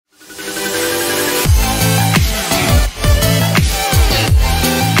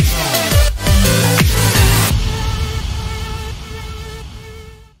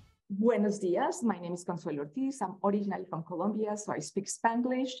Buenos dias. My name is Consuelo Ortiz. I'm originally from Colombia, so I speak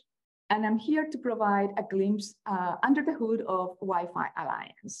Spanglish. And I'm here to provide a glimpse under the hood of Wi-Fi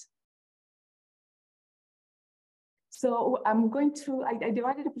Alliance. So I'm going to, I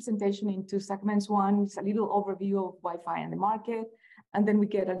divided the presentation into segments. One is a little overview of Wi-Fi and the market, and then we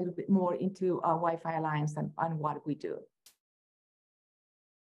get a little bit more into Wi-Fi Alliance and what we do.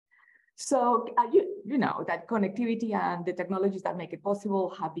 So you know that connectivity and the technologies that make it possible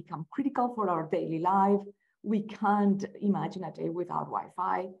have become critical for our daily life. We can't imagine a day without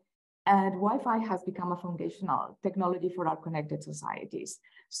Wi-Fi. And Wi-Fi has become a foundational technology for our connected societies.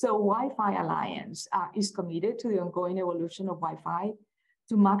 So Wi-Fi Alliance is committed to the ongoing evolution of Wi-Fi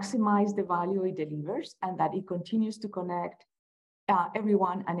to maximize the value it delivers and that it continues to connect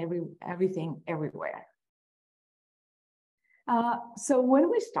everyone and everything everywhere. So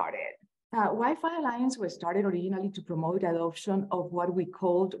when we started, Wi-Fi Alliance was started originally to promote adoption of what we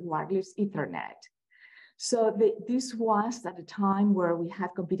called wireless Ethernet. So this was at a time where we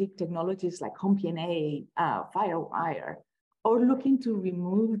had competing technologies like CompTNA, FireWire, or looking to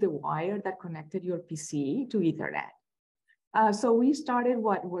remove the wire that connected your PC to Ethernet. So we started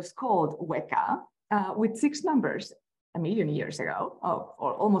what was called WECA with 6 members a million years ago,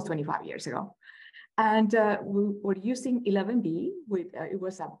 or almost 25 years ago. And we were using 11B with, it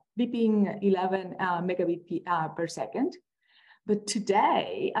was a beeping 11 megabit per second. But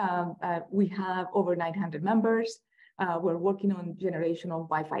today, we have over 900 members. We're working on generation of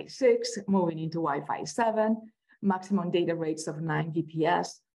Wi-Fi 6, moving into Wi-Fi 7, maximum data rates of 9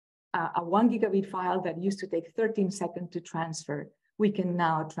 Gbps. A 1 gigabit file that used to take 13 seconds to transfer, we can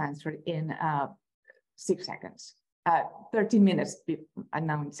now transfer in 6 seconds. 13 minutes, and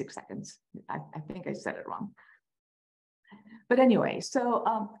now in 6 seconds. I think I said it wrong. But anyway, so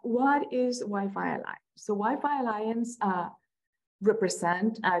what is Wi-Fi Alliance? So Wi-Fi Alliance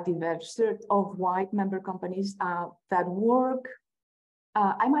represent a diverse set of wide member companies that work,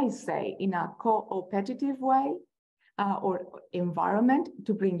 I might say, in a co-opetitive way or environment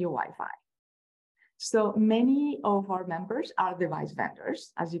to bring you Wi-Fi. So many of our members are device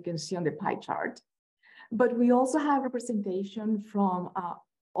vendors, as you can see on the pie chart. But we also have representation from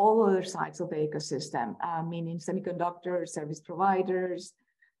all other sides of the ecosystem, meaning semiconductor service providers,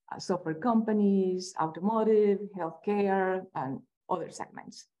 software companies, automotive, healthcare, and other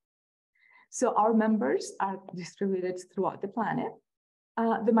segments. So our members are distributed throughout the planet.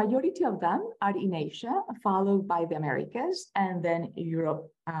 The majority of them are in Asia, followed by the Americas, and then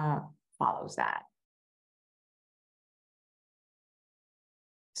Europe follows that.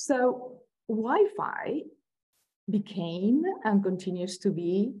 So Wi-Fi became and continues to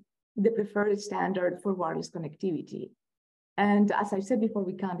be the preferred standard for wireless connectivity. And as I said before,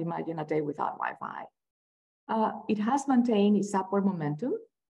 we can't imagine a day without Wi-Fi. It has maintained its upward momentum,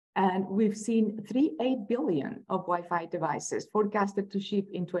 and we've seen 38 billion of Wi-Fi devices forecasted to ship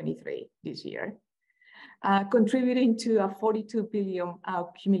in 23 this year, contributing to a 42 billion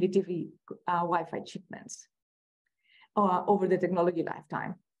cumulatively Wi-Fi shipments over the technology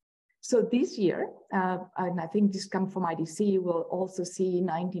lifetime. So this year, and I think this comes from IDC, we'll also see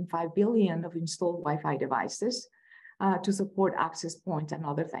 19.5 billion of installed Wi-Fi devices to support access points and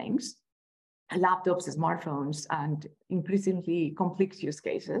other things, laptops, smartphones, and increasingly complex use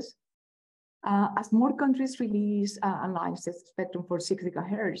cases. As more countries release and license spectrum for 6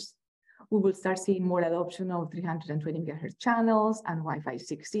 gigahertz, we will start seeing more adoption of 320 megahertz channels and Wi-Fi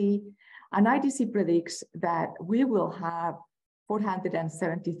 6E. And IDC predicts that we will have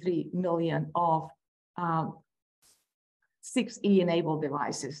 473 million of 6E-enabled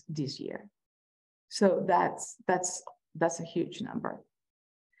devices this year. So that's a huge number.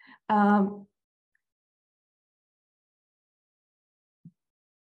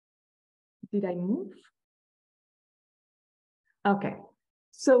 Did I move? Okay,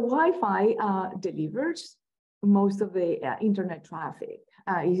 so Wi-Fi delivers most of the internet traffic.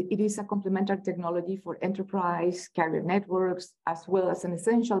 It is a complementary technology for enterprise, carrier networks, as well as an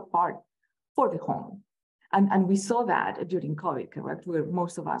essential part for the home. And we saw that during COVID, correct, where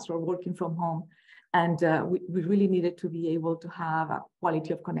most of us were working from home. And we really needed to be able to have a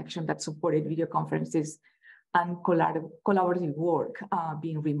quality of connection that supported video conferences and collaborative work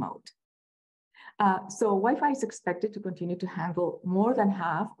being remote. So Wi-Fi is expected to continue to handle more than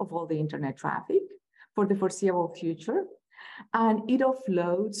half of all the internet traffic for the foreseeable future, and it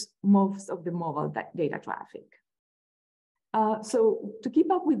offloads most of the mobile data traffic. So to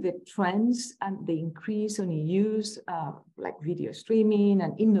keep up with the trends and the increase in use, like video streaming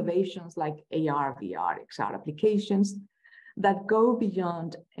and innovations like AR, VR, XR applications that go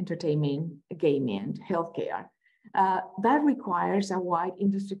beyond entertainment, gaming, healthcare, That requires a wide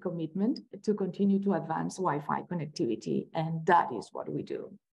industry commitment to continue to advance Wi-Fi connectivity, and that is what we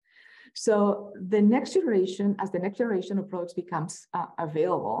do. So the next generation, as the next generation approach becomes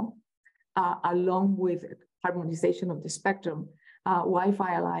available, along with harmonization of the spectrum,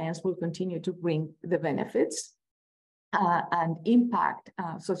 Wi-Fi Alliance will continue to bring the benefits and impact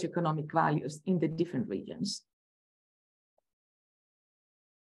socioeconomic values in the different regions.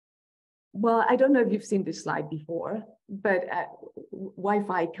 Well, I don't know if you've seen this slide before, but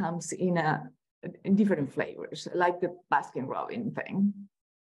Wi-Fi comes in different flavors, like the Baskin-Robbins thing.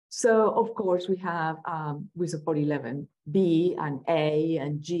 So, of course, we support 11B and A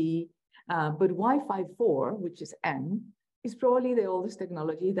and G, but Wi-Fi 4, which is N, is probably the oldest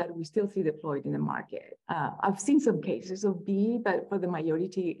technology that we still see deployed in the market. I've seen some cases of B, but for the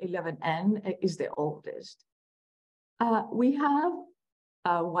majority, 11N is the oldest. We have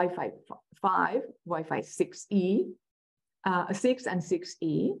Wi-Fi 5, Wi-Fi 6E, 6 and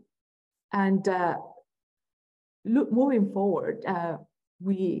 6E. And moving forward,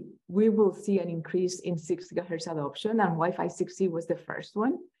 we will see an increase in 6 gigahertz adoption, and Wi-Fi 6E was the first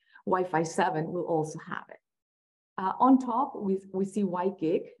one. Wi-Fi 7 will also have it. On top, we see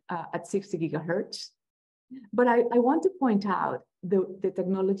WiGig at 60 gigahertz. But I want to point out the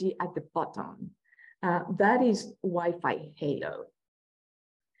technology at the bottom. That is Wi-Fi Halo.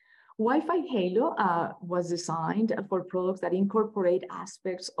 Wi-Fi Halo was designed for products that incorporate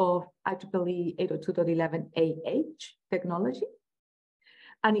aspects of IEEE 802.11ah technology.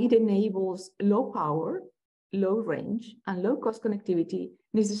 And it enables low power, low range, and low cost connectivity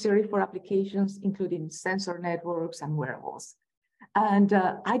necessary for applications including sensor networks and wearables. And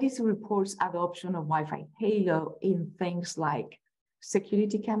IDC reports adoption of Wi-Fi Halo in things like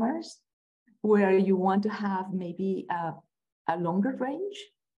security cameras, where you want to have maybe a longer range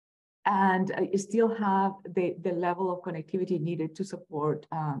and still have the level of connectivity needed to support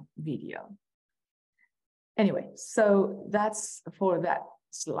video. Anyway, so that's for that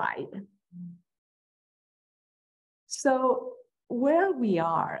slide. So where we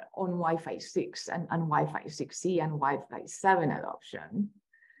are on Wi-Fi 6 and Wi-Fi 6E and Wi-Fi 7 adoption.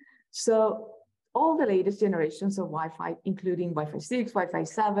 So all the latest generations of Wi-Fi, including Wi-Fi 6, Wi-Fi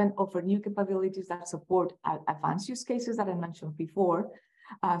 7, offer new capabilities that support advanced use cases that I mentioned before,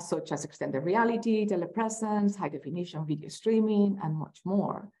 such as extended reality, telepresence, high definition video streaming, and much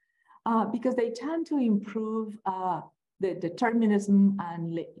more, because they tend to improve the determinism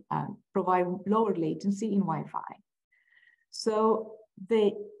and provide lower latency in Wi-Fi. So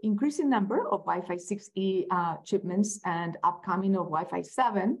the increasing number of Wi-Fi 6E shipments and upcoming of Wi-Fi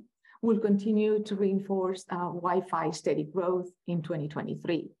 7 will continue to reinforce Wi-Fi steady growth in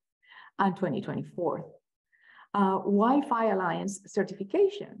 2023 and 2024. Wi-Fi Alliance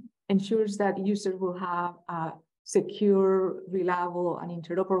certification ensures that users will have a secure, reliable, and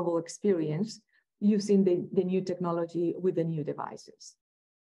interoperable experience using the new technology with the new devices.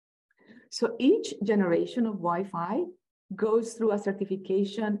 So each generation of Wi-Fi goes through a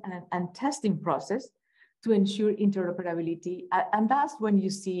certification and testing process to ensure interoperability. And that's when you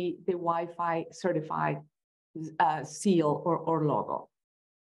see the Wi-Fi certified seal or logo.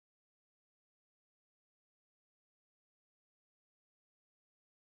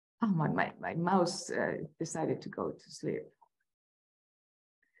 Oh, my mouse decided to go to sleep.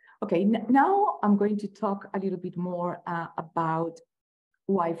 Okay, now I'm going to talk a little bit more about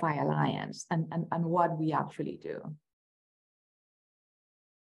Wi-Fi Alliance and what we actually do.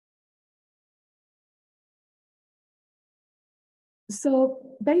 So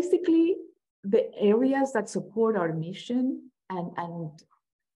basically, the areas that support our mission and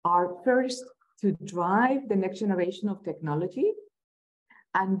are first to drive the next generation of technology.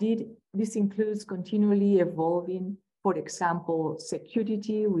 And this includes continually evolving, for example,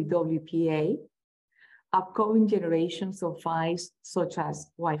 security with WPA, upcoming generations of PHYs such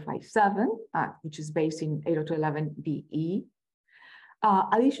as Wi-Fi 7, which is based in 802.11be,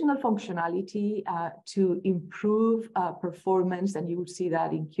 additional functionality to improve performance, and you will see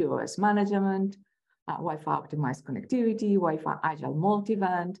that in QoS management, Wi-Fi optimized connectivity, Wi-Fi agile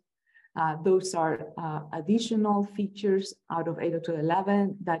multiband. Those are additional features out of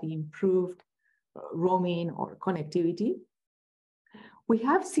 802.11 that improved roaming or connectivity. We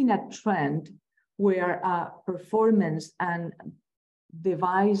have seen a trend where performance and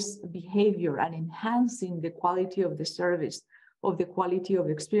device behavior and enhancing the quality of the service, of the quality of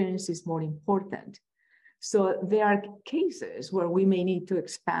experience is more important. So there are cases where we may need to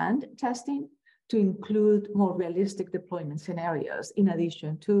expand testing to include more realistic deployment scenarios in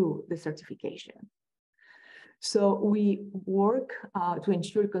addition to the certification. So we work to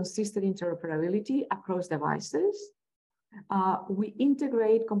ensure consistent interoperability across devices. We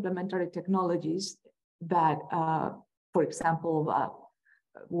integrate complementary technologies that, for example,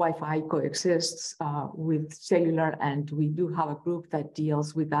 Wi-Fi coexists with cellular, and we do have a group that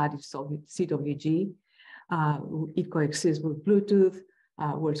deals with that. It's CWG. It coexists with Bluetooth.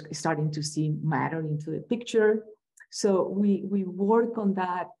 We're starting to see Matter into the picture. So we work on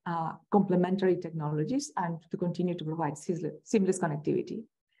that complementary technologies and to continue to provide seamless connectivity.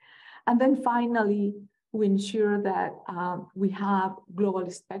 And then finally, we ensure that we have global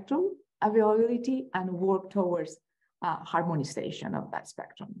spectrum availability and work towards harmonization of that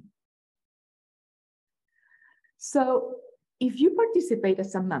spectrum. So if you participate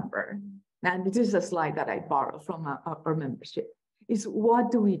as a member, and this is a slide that I borrowed from our membership, is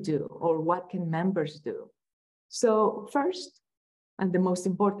what do we do, or what can members do? So first, and the most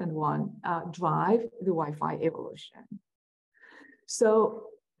important one, drive the Wi-Fi evolution. So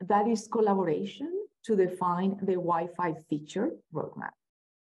that is collaboration to define the Wi-Fi feature roadmap.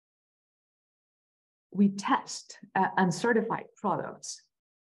 We test and certify products.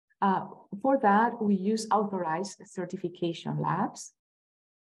 For that, we use authorized certification labs.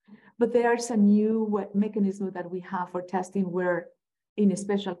 But there's a new mechanism that we have for testing where, in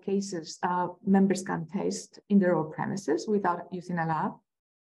special cases, members can test in their own premises without using a lab.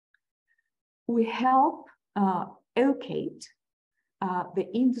 We help educate the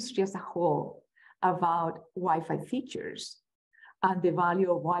industry as a whole about Wi-Fi features and the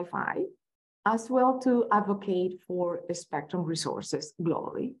value of Wi-Fi, as well to advocate for spectrum resources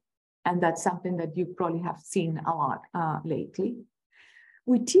globally. And that's something that you probably have seen a lot lately.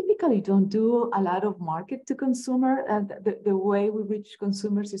 We typically don't do a lot of market to consumer. The way we reach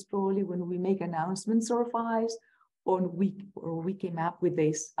consumers is probably when we make announcements or files, or we came up with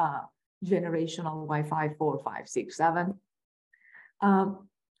this generational Wi-Fi 4, 5, 6, 7.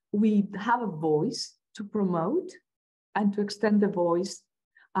 We have a voice to promote and to extend the voice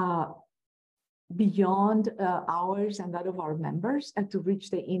beyond ours and that of our members, and to reach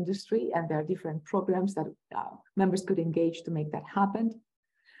the industry. And there are different programs that members could engage to make that happen.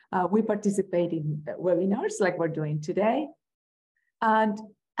 We participate in webinars like we're doing today. And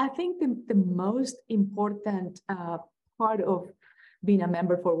I think the most important part of being a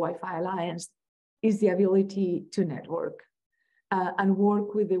member for Wi-Fi Alliance is the ability to network and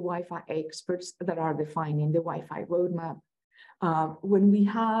work with the Wi-Fi experts that are defining the Wi-Fi roadmap. When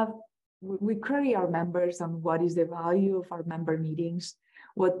we query our members on what is the value of our member meetings,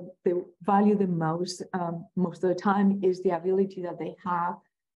 what they value the most of the time is the ability that they have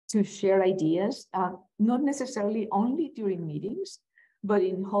to share ideas, not necessarily only during meetings, but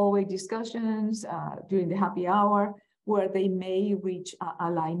in hallway discussions, during the happy hour, where they may reach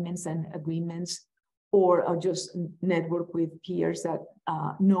alignments and agreements, or just network with peers that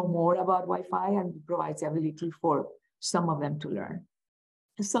know more about Wi-Fi and provides the ability for some of them to learn.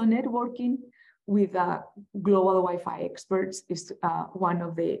 So networking with global Wi-Fi experts is one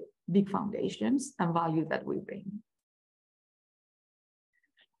of the big foundations and value that we bring.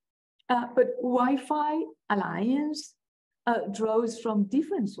 But Wi-Fi Alliance draws from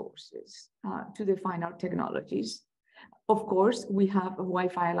different sources to define our technologies. Of course, we have a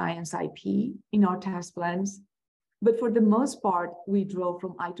Wi-Fi Alliance IP in our test plans, but for the most part, we draw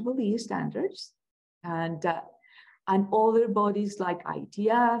from IEEE standards and other bodies like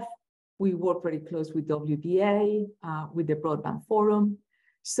IETF. We work very close with WBA, with the Broadband Forum.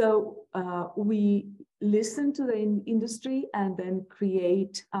 So we listen to the industry and then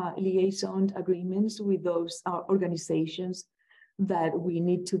create liaison agreements with those organizations that we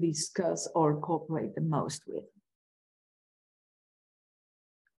need to discuss or cooperate the most with.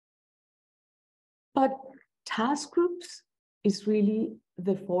 But task groups is really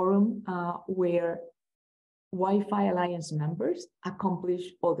the forum where Wi-Fi Alliance members accomplish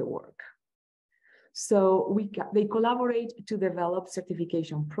all the work. So they collaborate to develop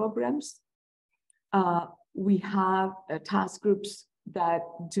certification programs. We have task groups that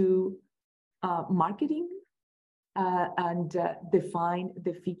do marketing and define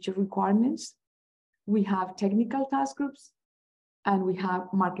the feature requirements. We have technical task groups, and we have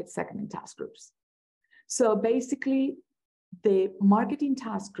market segment task groups. So basically, the marketing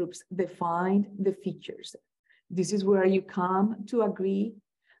task groups define the features. This is where you come to agree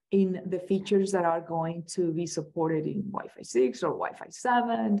in the features that are going to be supported in Wi-Fi 6 or Wi-Fi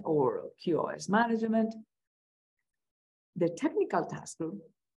 7 or QoS management. The technical task group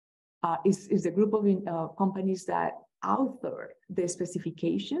is a group of companies that author the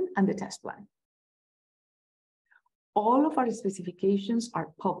specification and the test plan. All of our specifications are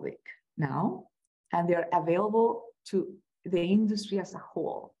public now, and they're available to the industry as a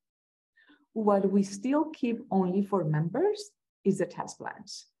whole. What we still keep only for members is the test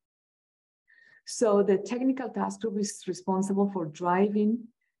plans. So the technical task group is responsible for driving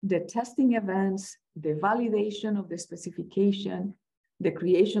the testing events, the validation of the specification, the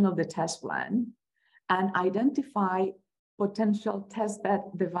creation of the test plan, and identify potential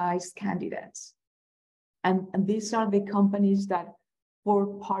testbed device candidates. And these are the companies that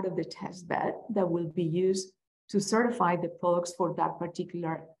form part of the testbed that will be used to certify the products for that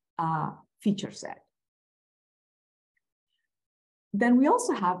particular feature set. Then we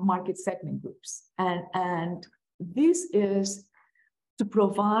also have market segment groups, and this is to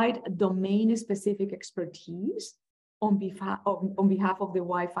provide domain-specific expertise on behalf of the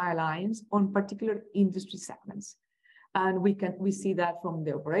Wi-Fi Alliance on particular industry segments. And we see that from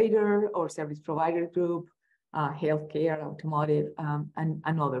the operator or service provider group, healthcare, automotive, and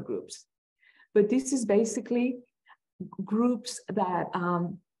other groups. But this is basically groups that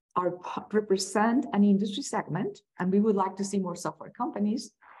represent an industry segment, and we would like to see more software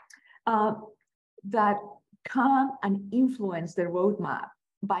companies that come and influence the roadmap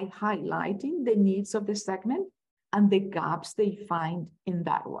by highlighting the needs of the segment and the gaps they find in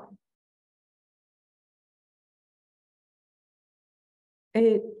that one.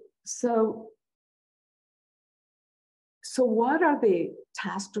 So what are the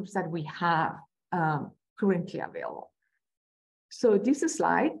task groups that we have currently available? So this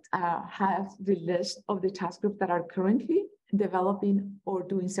slide has the list of the task groups that are currently developing or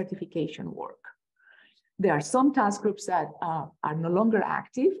doing certification work. There are some task groups that are no longer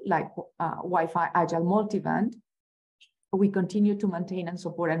active, like Wi-Fi Agile Multiband. We continue to maintain and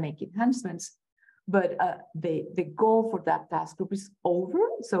support and make enhancements, but the goal for that task group is over,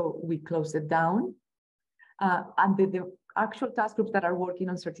 so we close it down. And the actual task groups that are working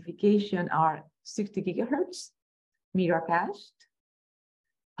on certification are 60 gigahertz, Miracast,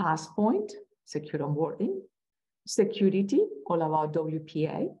 Passpoint, secure onboarding, security, all about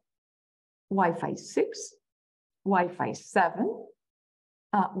WPA, Wi-Fi 6, Wi-Fi 7,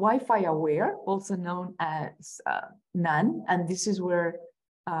 Wi-Fi Aware, also known as NAN, and this is where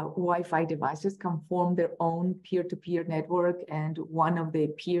Wi-Fi devices can form their own peer-to-peer network, and one of the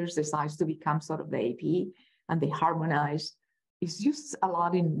peers decides to become sort of the AP, and they harmonize. It's used a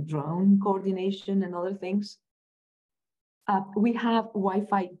lot in drone coordination and other things. We have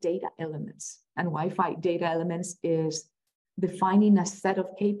Wi-Fi data elements, and Wi-Fi data elements is defining a set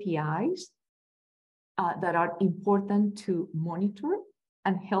of KPIs that are important to monitor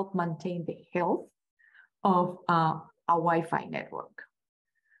and help maintain the health of a Wi-Fi network.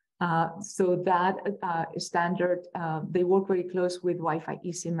 So that standard, they work very close with Wi-Fi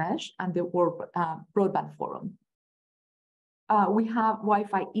Easy Mesh and the World Broadband Forum. We have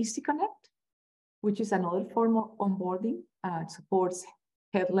Wi-Fi Easy Connect, which is another form of onboarding. It supports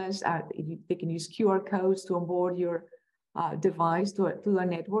headless. They can use QR codes to onboard your device to a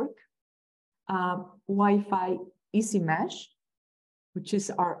network. Wi-Fi Easy Mesh, which is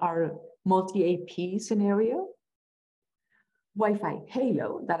our multi-AP scenario. Wi-Fi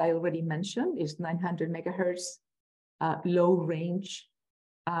Halo, that I already mentioned, is 900 megahertz low range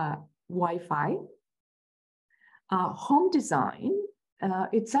Wi-Fi. Home design,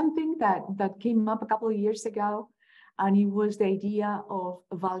 it's something that came up a couple of years ago, and it was the idea of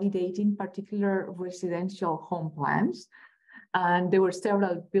validating particular residential home plans. And there were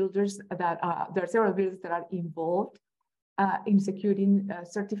several builders that are involved in securing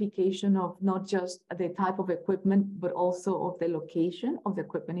certification of not just the type of equipment, but also of the location of the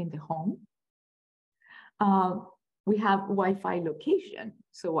equipment in the home. We have Wi-Fi location.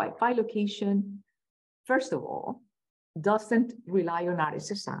 So Wi-Fi location, first of all, doesn't rely on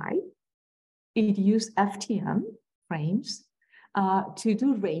RSSI. It uses FTM frames to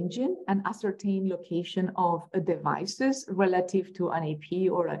do ranging and ascertain location of devices relative to an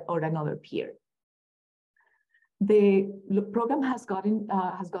AP or another peer. The program has got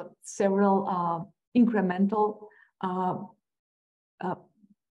several incremental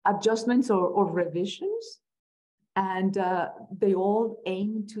adjustments or revisions, and they all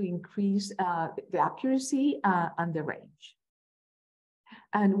aim to increase the accuracy and the range.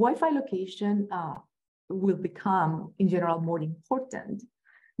 And Wi-Fi location will become, in general, more important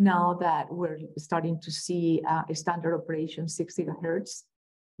now that we're starting to see a standard operation 6 gigahertz,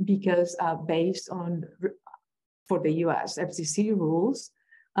 because based on, for the US FCC rules,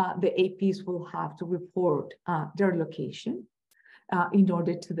 the APs will have to report their location in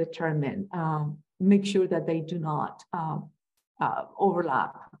order to determine, make sure that they do not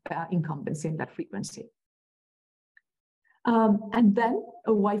overlap incumbents in that frequency. And then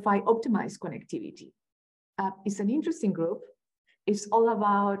a Wi-Fi optimized connectivity. It's an interesting group. It's all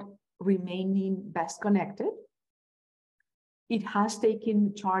about remaining best connected. It has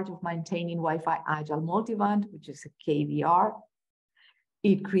taken charge of maintaining Wi-Fi Agile Multiband, which is a KVR.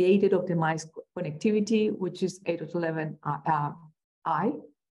 It created optimized connectivity, which is 802.11i,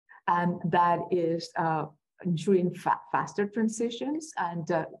 and that is ensuring faster transitions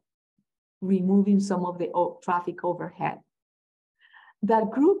and removing some of the traffic overhead.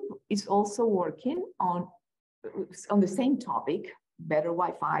 That group is also working on the same topic, better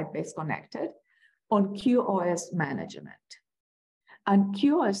Wi-Fi, best connected, on QoS management. And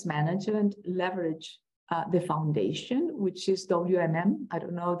QoS management leverage the foundation, which is WMM. I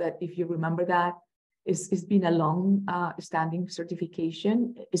don't know that if you remember that. It's been a long standing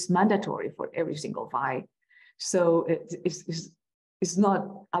certification. It's mandatory for every single PHY. So it's not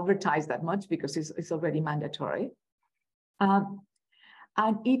advertised that much because it's already mandatory.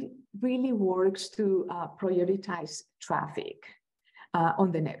 And it really works to prioritize traffic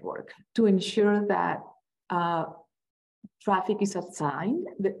on the network to ensure that traffic is assigned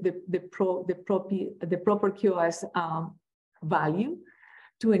the proper QoS value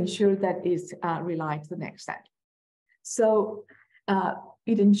to ensure that it's relied to the next step. So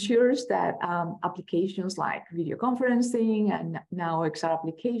it ensures that applications like video conferencing and now XR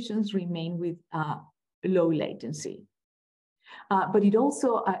applications remain with low latency. But it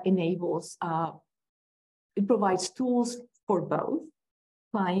also enables, it provides tools for both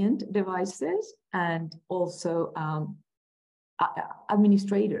client devices and also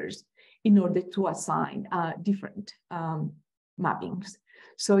administrators in order to assign different mappings.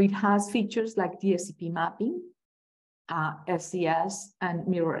 So it has features like DSCP mapping, SCS, and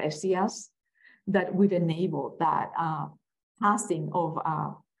mirror SCS that would enable that passing of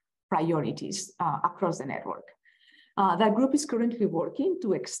priorities across the network. That group is currently working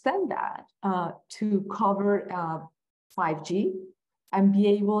to extend that to cover 5G and be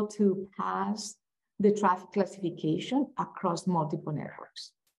able to pass the traffic classification across multiple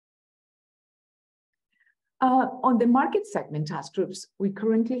networks. On the market segment task groups, we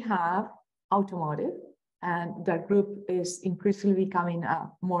currently have automotive, and that group is increasingly becoming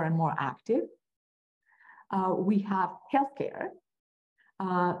more and more active. We have healthcare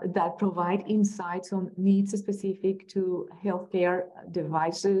that provide insights on needs specific to healthcare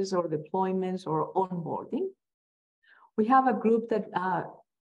devices or deployments or onboarding. We have a group that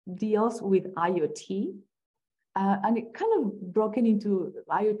deals with IoT, and it kind of broken into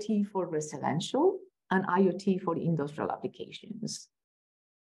IoT for residential and IoT for industrial applications.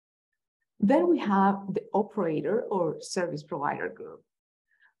 Then we have the operator or service provider group.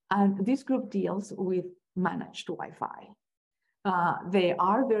 And this group deals with managed Wi-Fi. They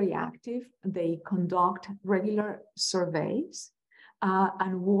are very active. They conduct regular surveys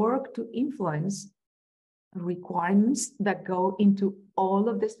and work to influence requirements that go into all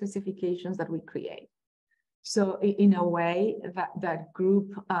of the specifications that we create. So in a way, that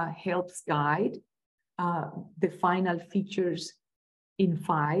group helps guide the final features in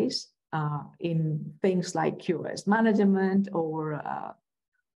PHYs in things like QoS management or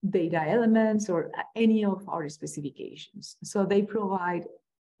data elements or any of our specifications. So they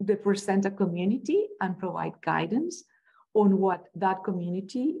present a community and provide guidance on what that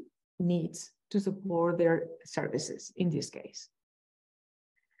community needs to support their services in this case.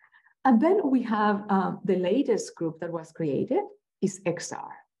 And then we have the latest group that was created is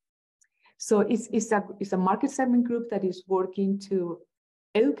XR. So it's a market segment group that is working to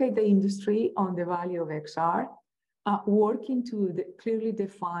educate the industry on the value of XR, working to clearly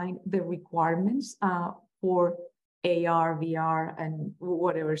define the requirements for AR, VR, and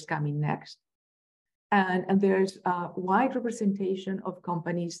whatever is coming next. And there's a wide representation of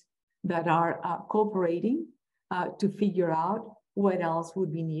companies that are cooperating to figure out what else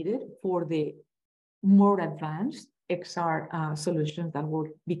would be needed for the more advanced XR solutions that will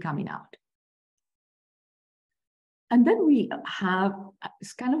be coming out. And then we have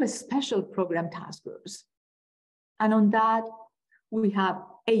it's kind of a special program task groups. And on that, we have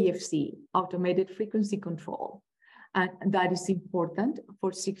AFC, Automated Frequency Control. And that is important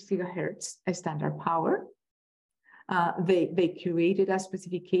for 6 gigahertz standard power. They created a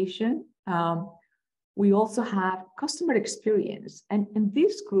specification. We also have customer experience. And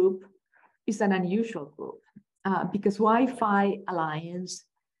this group is an unusual group because Wi-Fi Alliance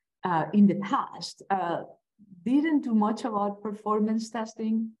in the past didn't do much about performance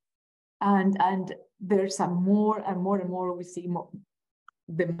testing. And there's some more and more we see more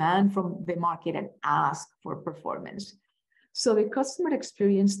demand from the market and ask for performance. So the customer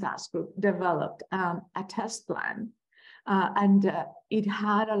experience task group developed a test plan It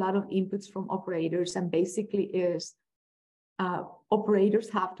had a lot of inputs from operators, and basically is operators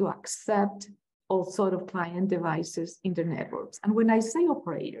have to accept all sort of client devices in their networks. And when I say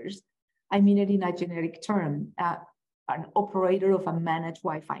operators, I mean it in a generic term. An operator of a managed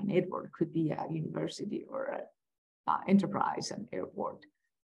Wi-Fi network could be a university or an enterprise, an airport.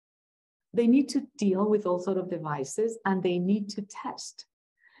 They need to deal with all sort of devices, and they need to test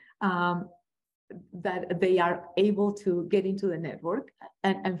that they are able to get into the network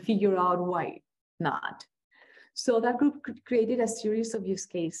and figure out why not. So that group created a series of use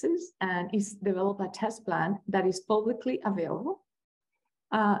cases and is developed a test plan that is publicly available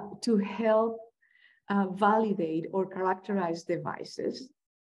to help validate or characterize devices.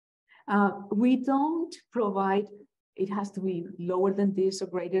 We don't provide, it has to be lower than this or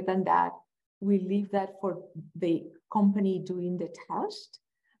greater than that. We leave that for the company doing the test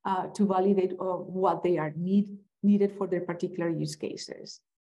to validate what they are needed for their particular use cases.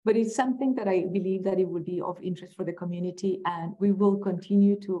 But it's something that I believe that it would be of interest for the community, and we will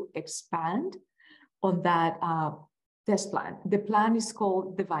continue to expand on that test plan. The plan is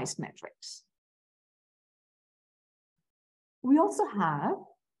called Device Metrics. We also have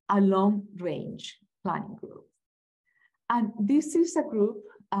a long-range planning group. And this is a group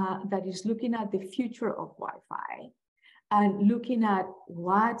that is looking at the future of Wi-Fi and looking at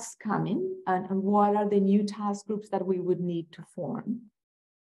what's coming and what are the new task groups that we would need to form.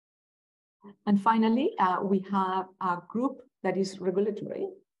 And finally, we have a group that is regulatory,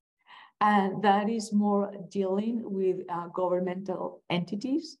 and that is more dealing with governmental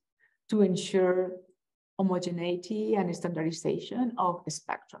entities to ensure homogeneity and standardization of the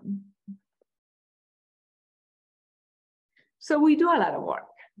spectrum. So we do a lot of work.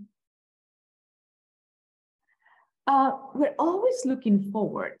 We're always looking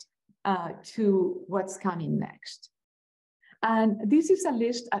forward to what's coming next. And this is a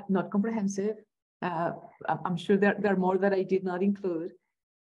list, not comprehensive, I'm sure there are more that I did not include,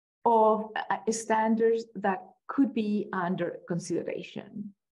 of standards that could be under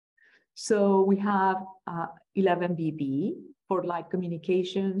consideration. So we have 11BB for light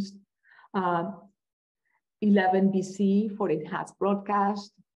communications, 11BC for enhanced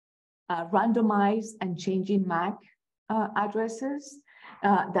broadcast, randomized and changing MAC addresses.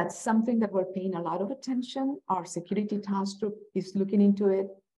 That's something that we're paying a lot of attention. Our security task group is looking into it.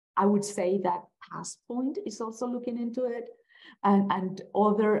 I would say that Passpoint is also looking into it, and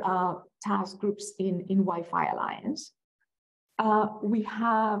other task groups in Wi-Fi Alliance. We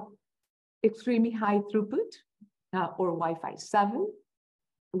have extremely high throughput or Wi-Fi 7.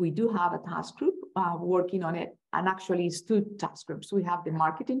 We do have a task group working on it, and actually it's two task groups. We have the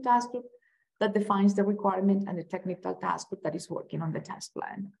marketing task group that defines the requirement and the technical task group that is working on the test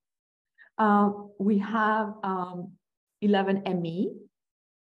plan. We have 11ME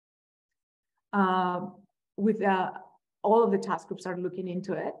with all of the task groups are looking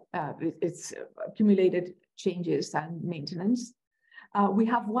into it. It's accumulated changes and maintenance. We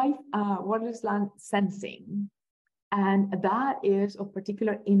have wireless LAN sensing, and that is of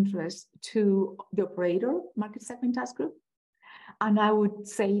particular interest to the operator market segment task group. And I would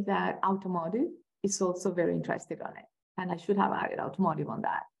say that automotive is also very interested on it. And I should have added automotive on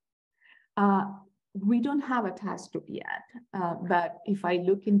that. We don't have a task group yet, but if I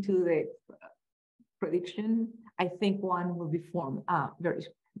look into the prediction, I think one will be formed very,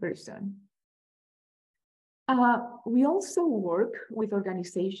 very soon. We also work with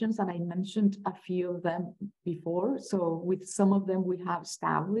organizations, and I mentioned a few of them before. So with some of them, we have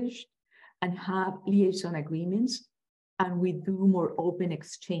established and have liaison agreements, and we do more open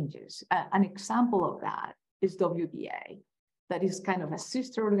exchanges. An example of that is WBA. That is kind of a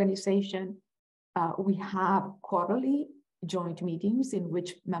sister organization. We have quarterly joint meetings in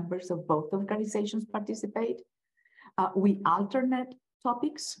which members of both organizations participate. We alternate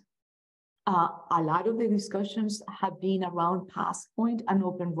topics. A lot of the discussions have been around Passpoint and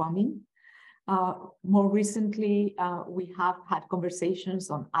Open Roaming. More recently, we have had conversations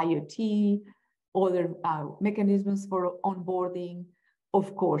on IoT, other mechanisms for onboarding,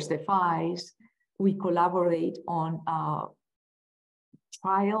 of course, device. We collaborate on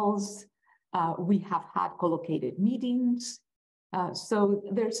trials. We have had co-located meetings. So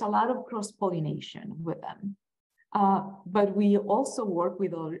there's a lot of cross-pollination with them. But we also work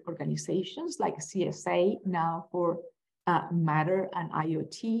with other organizations like CSA now for Matter and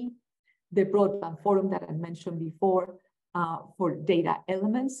IoT, the Broadband Forum that I mentioned before for data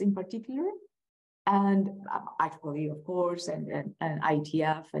elements in particular, and actually, of course, and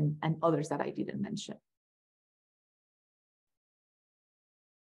ITF and others that I didn't mention.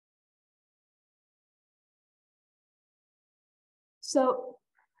 So,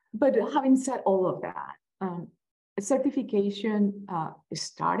 but having said all of that, certification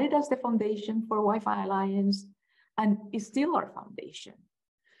started as the foundation for Wi-Fi Alliance and is still our foundation.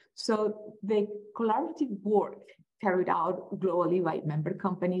 So the collaborative work carried out globally by member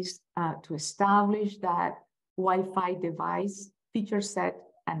companies to establish that Wi-Fi device feature set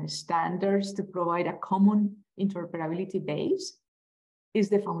and standards to provide a common interoperability base is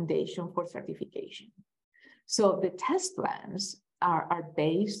the foundation for certification. So the test plans are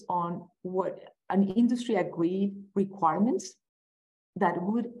based on what an industry agreed requirements that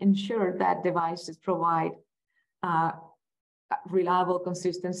would ensure that devices provide reliable,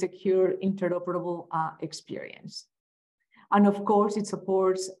 consistent, secure, interoperable experience. And of course, it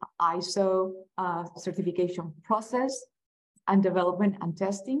supports ISO certification process and development and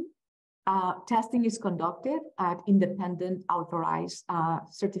testing. Testing is conducted at independent authorized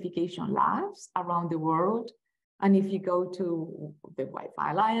certification labs around the world. And if you go to the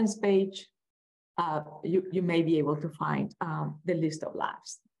Wi-Fi Alliance page, you may be able to find the list of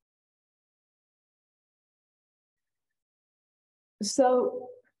labs. So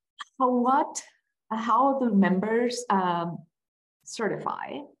how do members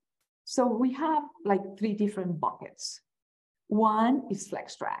certify? So we have like 3 different buckets. One is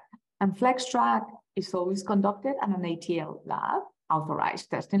FlexTrack, and FlexTrack is always conducted at an ATL lab,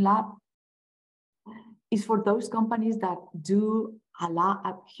 authorized testing lab. It's for those companies that do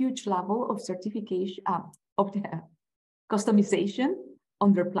a huge level of certification, of the customization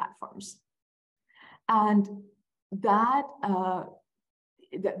on their platforms. And that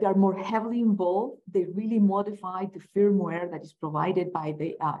they are more heavily involved. They really modify the firmware that is provided by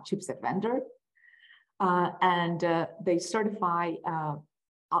the chipset vendor. And they certify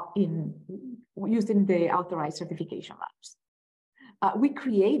using the authorized certification labs. We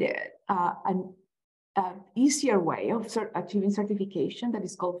created an easier way of achieving certification that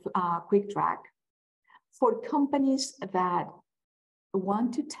is called QuickTrack for companies that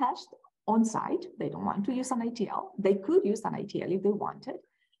want to test on-site. They don't want to use an ATL. They could use an ATL if they wanted.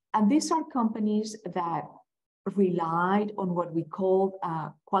 And these are companies that relied on what we call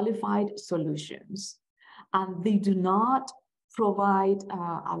qualified solutions. And they do not provide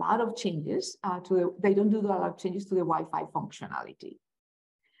a lot of changes they don't do a lot of changes to the Wi-Fi functionality.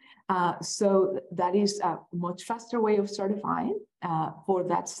 So that is a much faster way of certifying for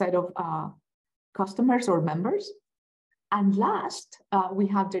that set of customers or members. And last, we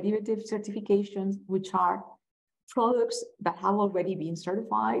have derivative certifications, which are products that have already been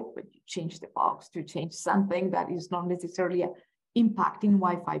certified, but you change the box to change something that is not necessarily impacting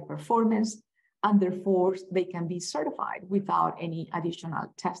Wi-Fi performance, and therefore they can be certified without any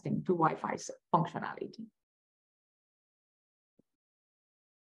additional testing to Wi-Fi functionality.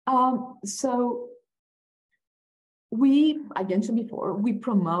 So I mentioned before, we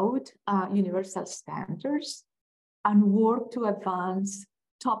promote universal standards and work to advance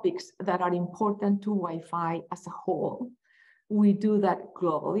topics that are important to Wi-Fi as a whole. We do that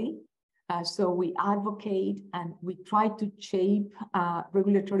globally. So we advocate and we try to shape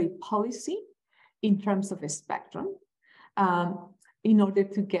regulatory policy in terms of a spectrum in order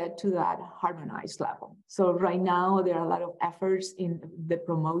to get to that harmonized level. So right now, there are a lot of efforts in the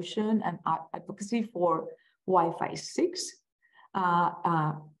promotion and advocacy for Wi-Fi 6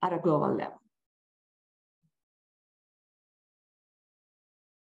 at a global level.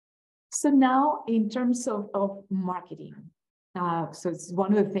 So now, in terms of marketing, so it's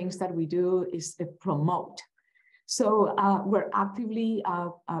one of the things that we do is promote. So we're actively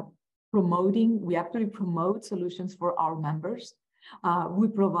we actively promote solutions for our members. We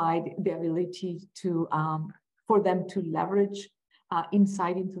provide the ability to for them to leverage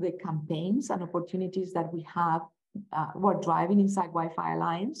insight into the campaigns and opportunities that we have, we're driving inside Wi-Fi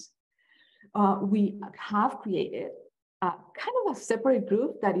Alliance. We have created kind of a separate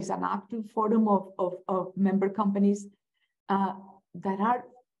group that is an active forum of member companies that are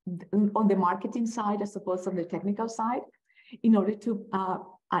on the marketing side as opposed to on the technical side, in order to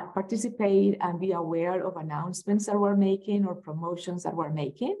participate and be aware of announcements that we're making or promotions that we're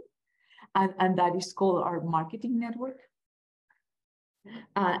making. And that is called our marketing network.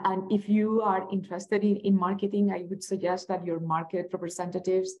 And if you are interested in marketing, I would suggest that your market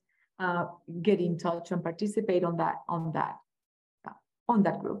representatives get in touch and participate on that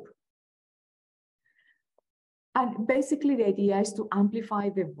group. And basically, the idea is to amplify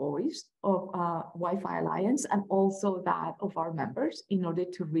the voice of Wi-Fi Alliance and also that of our members in order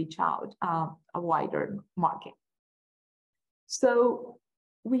to reach out a wider market. So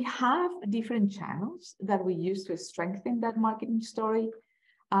we have different channels that we use to strengthen that marketing story.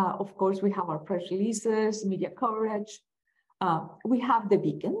 Of course, we have our press releases, media coverage, We have the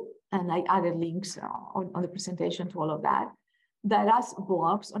beacon, and I added links on the presentation to all of that. That has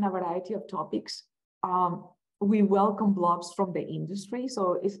blogs on a variety of topics. We welcome blogs from the industry,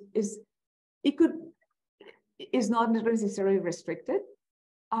 so it's not necessarily restricted.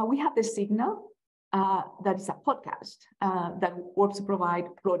 We have the Signal, that is a podcast that works to provide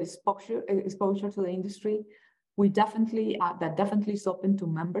broad exposure to the industry. We definitely, that definitely is open to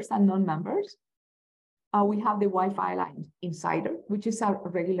members and non-members. We have the Wi-Fi Alliance Insider, which is a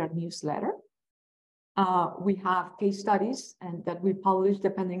regular newsletter. We have case studies and that we publish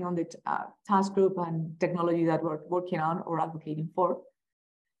depending on the task group and technology that we're working on or advocating for.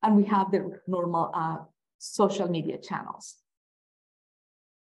 And we have the normal social media channels.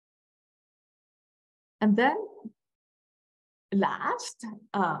 And then last,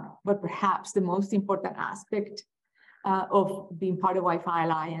 but perhaps the most important aspect of being part of Wi-Fi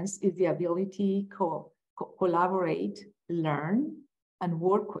Alliance is the ability to collaborate, learn, and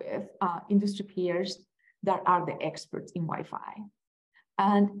work with industry peers that are the experts in Wi-Fi.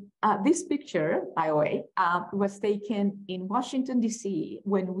 And this picture, by the way, was taken in Washington, D.C.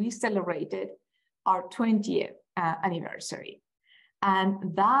 when we celebrated our 20th anniversary.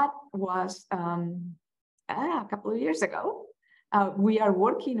 And that was a couple of years ago.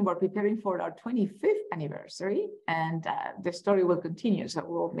 We're preparing for our 25th anniversary, and the story will continue.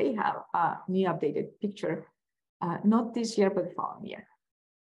 So we may have a new updated picture, not this year, but the following year.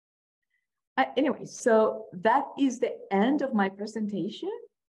 Anyway, so that is the end of my presentation.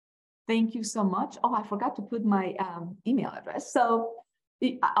 Thank you so much. Oh, I forgot to put my email address. So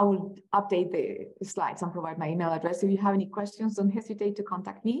I will update the slides and provide my email address. If you have any questions, don't hesitate to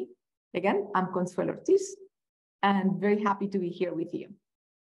contact me. Again, I'm Consuelo Ortiz, and very happy to be here with you.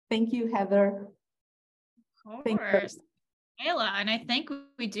 Thank you, Heather. Of course. Ayla, and I think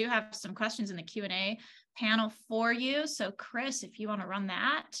we do have some questions in the Q&A panel for you. So Chris, if you want to run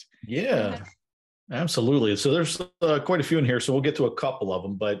that. Yeah, absolutely. So there's quite a few in here, so we'll get to a couple of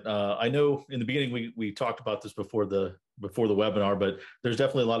them. But I know in the beginning we talked about this before the webinar, but there's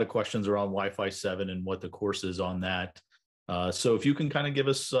definitely a lot of questions around Wi-Fi 7 and what the course is on that. So if you can kind of give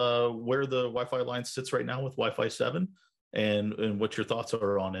us where the Wi-Fi Alliance sits right now with Wi-Fi 7 and what your thoughts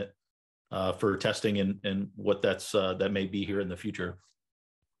are on it for testing and what that may be here in the future.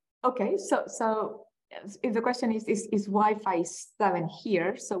 Okay, so if the question is Wi-Fi 7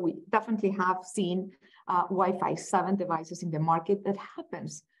 here, so we definitely have seen Wi-Fi 7 devices in the market. That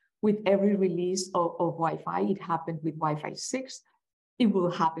happens with every release of Wi-Fi. It happened with Wi-Fi 6. It will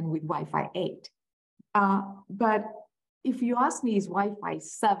happen with Wi-Fi 8. But if you ask me, is Wi-Fi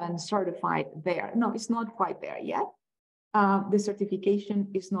 7 certified there? No, it's not quite there yet. The certification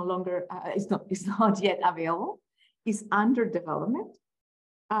is no longer, it's not yet available. It's under development.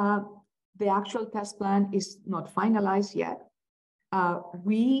 The actual test plan is not finalized yet.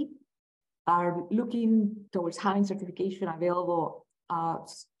 We are looking towards having certification available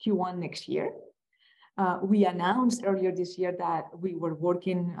Q1 next year. We announced earlier this year that we were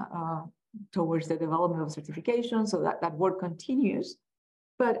working towards the development of certification, so that work continues.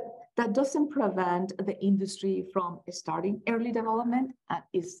 But that doesn't prevent the industry from starting early development,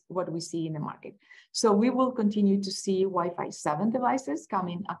 is what we see in the market. So we will continue to see Wi-Fi 7 devices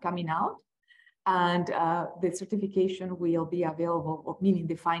coming out, and the certification will be available, meaning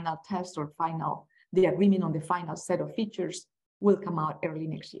the final test or the agreement on the final set of features will come out early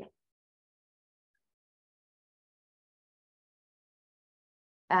next year.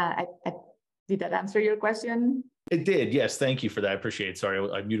 Did that answer your question? It did, yes. Thank you for that. I appreciate it. Sorry,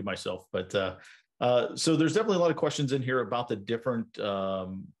 I muted myself. But so there's definitely a lot of questions in here about the different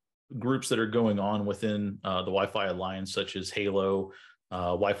groups that are going on within the Wi-Fi Alliance, such as Halo,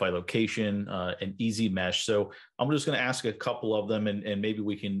 Wi-Fi Location, and Easy Mesh. So I'm just going to ask a couple of them, and maybe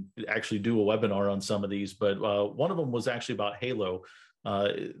we can actually do a webinar on some of these. But one of them was actually about Halo.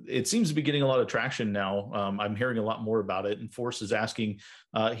 It seems to be getting a lot of traction now. I'm hearing a lot more about it. And Force is asking,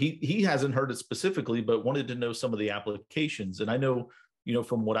 he hasn't heard it specifically, but wanted to know some of the applications. And I know,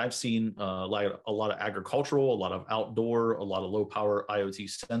 from what I've seen, like a lot of agricultural, a lot of outdoor, a lot of low power IoT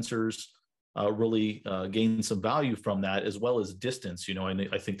sensors really gain some value from that, as well as distance. And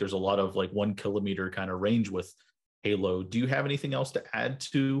I think there's a lot of like 1 kilometer kind of range with Halo. Do you have anything else to add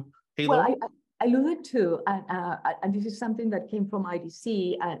to Halo? Well, I alluded to, and this is something that came from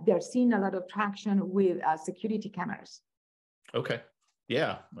IDC, they're seeing a lot of traction with security cameras. Okay,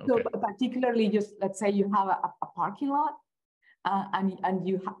 yeah. Okay. So particularly, just let's say you have a parking lot and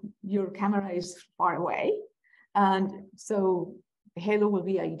your camera is far away. And so Halo will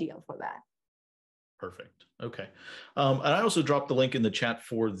be ideal for that. Perfect. Okay. And I also dropped the link in the chat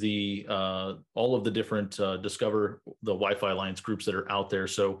for the all of the different Discover the Wi-Fi Alliance groups that are out there.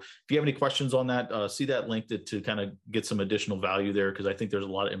 So if you have any questions on that, see that link to kind of get some additional value there, because I think there's a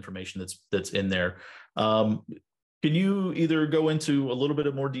lot of information that's in there. Can you either go into a little bit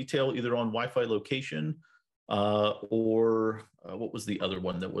of more detail either on Wi-Fi location or what was the other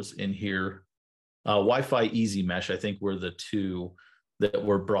one that was in here? Wi-Fi Easy Mesh, I think, were the two that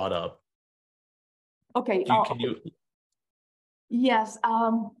were brought up. Okay. Can you? Yes.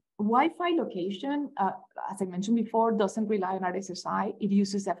 Wi-Fi location, as I mentioned before, doesn't rely on RSSI. It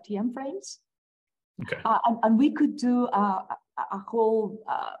uses FTM frames. Okay. And we could do a whole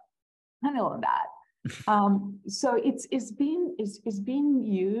panel on that. So it's being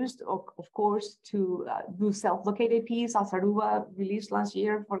used, of course, to do self-locate APs, as Aruba released last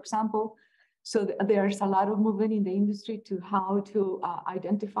year, for example. So there's a lot of movement in the industry to how to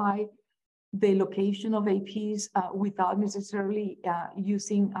identify the location of APs without necessarily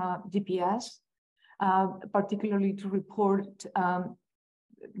using GPS, particularly to report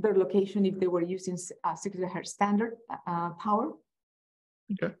their location if they were using 6 GHz standard power.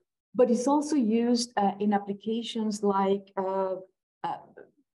 Okay. But it's also used in applications like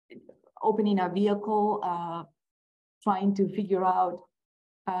opening a vehicle, trying to figure out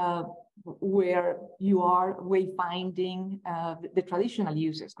where you are, wayfinding, the traditional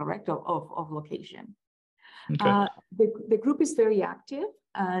uses, correct, of location. Okay. The group is very active,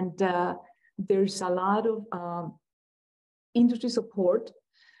 and there's a lot of industry support.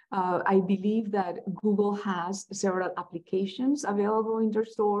 I believe that Google has several applications available in their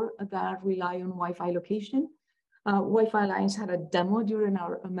store that rely on Wi-Fi location. Wi-Fi Alliance had a demo during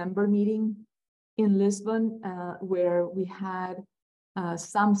our member meeting in Lisbon, where we had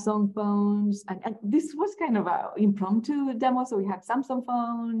Samsung phones, and this was kind of an impromptu demo. So we had Samsung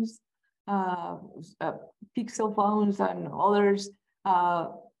phones, Pixel phones, and others.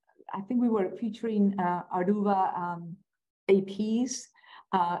 I think we were featuring Aruba APs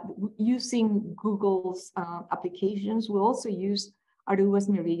using Google's applications. We also use Aruba's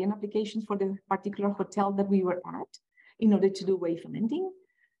Meridian applications for the particular hotel that we were at in order to do wayfinding.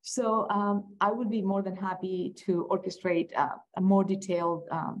 So I would be more than happy to orchestrate a more detailed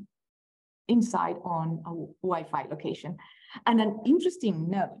insight on Wi-Fi location. And an interesting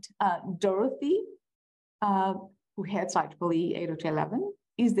note, Dorothy, who heads IEEE 802.11,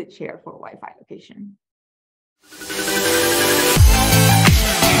 is the chair for Wi-Fi location.